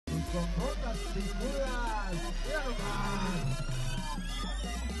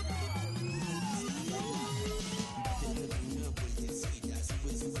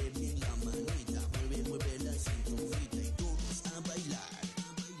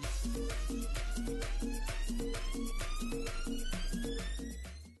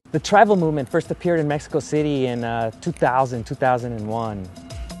The tribal movement first appeared in Mexico City in 2001.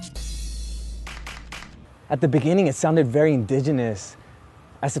 At the beginning, it sounded very indigenous,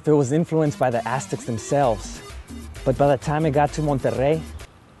 as if it was influenced by the Aztecs themselves. But by the time it got to Monterrey,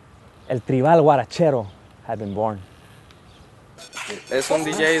 el tribal guarachero had been born. Es un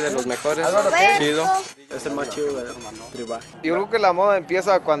DJ de los mejores, chido. Es el más chido del tribal. Yo creo que la moda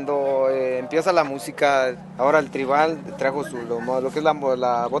empieza cuando empieza la música. Ahora el tribal trajo lo que es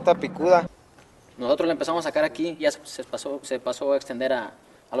la bota picuda. Nosotros la empezamos a sacar aquí, ya se pasó a extender a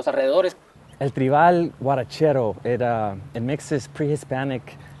los alrededores. El tribal guarachero, it mixes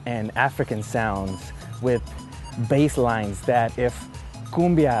pre-Hispanic and African sounds with bass lines that if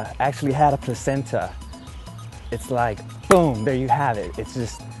cumbia actually had a placenta, it's like, boom, there you have it. It's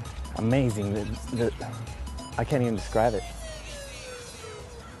just amazing. I can't even describe it.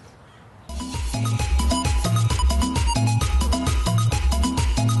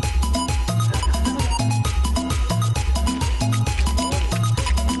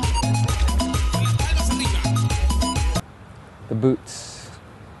 The boots.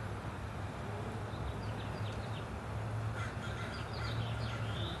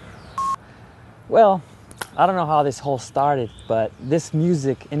 Well, I don't know how this whole started, but this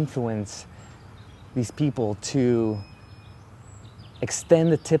music influenced these people to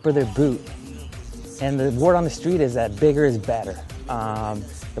extend the tip of their boot. And the word on the street is that bigger is better.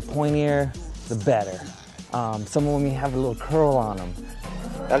 The pointier, the better. Some of them have a little curl on them.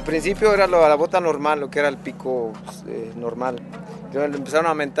 Al principio era la bota normal, lo que era el pico normal. Luego empezaron a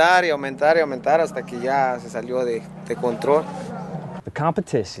aumentar y aumentar y aumentar hasta que ya se salió de control. The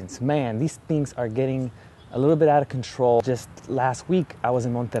competitions, man, these things are getting a little bit out of control. Just last week, I was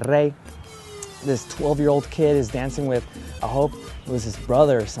in Monterrey. This 12-year-old kid is dancing with, I hope it was his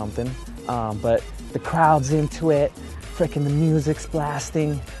brother or something, but the crowd's into it, freaking the music's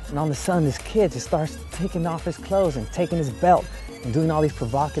blasting, and all of a sudden this kid just starts taking off his clothes and taking his belt and doing all these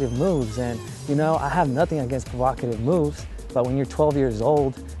provocative moves. And you know, I have nothing against provocative moves, but when you're 12 years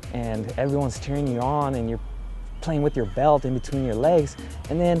old and everyone's cheering you on and you're playing with your belt in between your legs,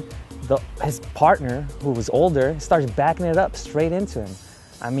 and then his partner, who was older, starts backing it up straight into him.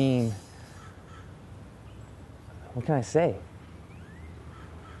 I mean, what can I say?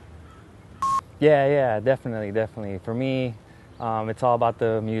 Yeah, definitely. For me, it's all about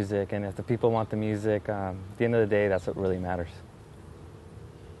the music, and if the people want the music, at the end of the day, that's what really matters.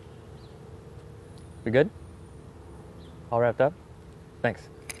 We good? All wrapped up? Thanks.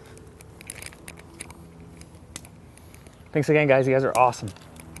 Thanks again, guys. You guys are awesome.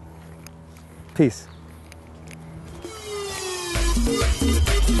 Peace.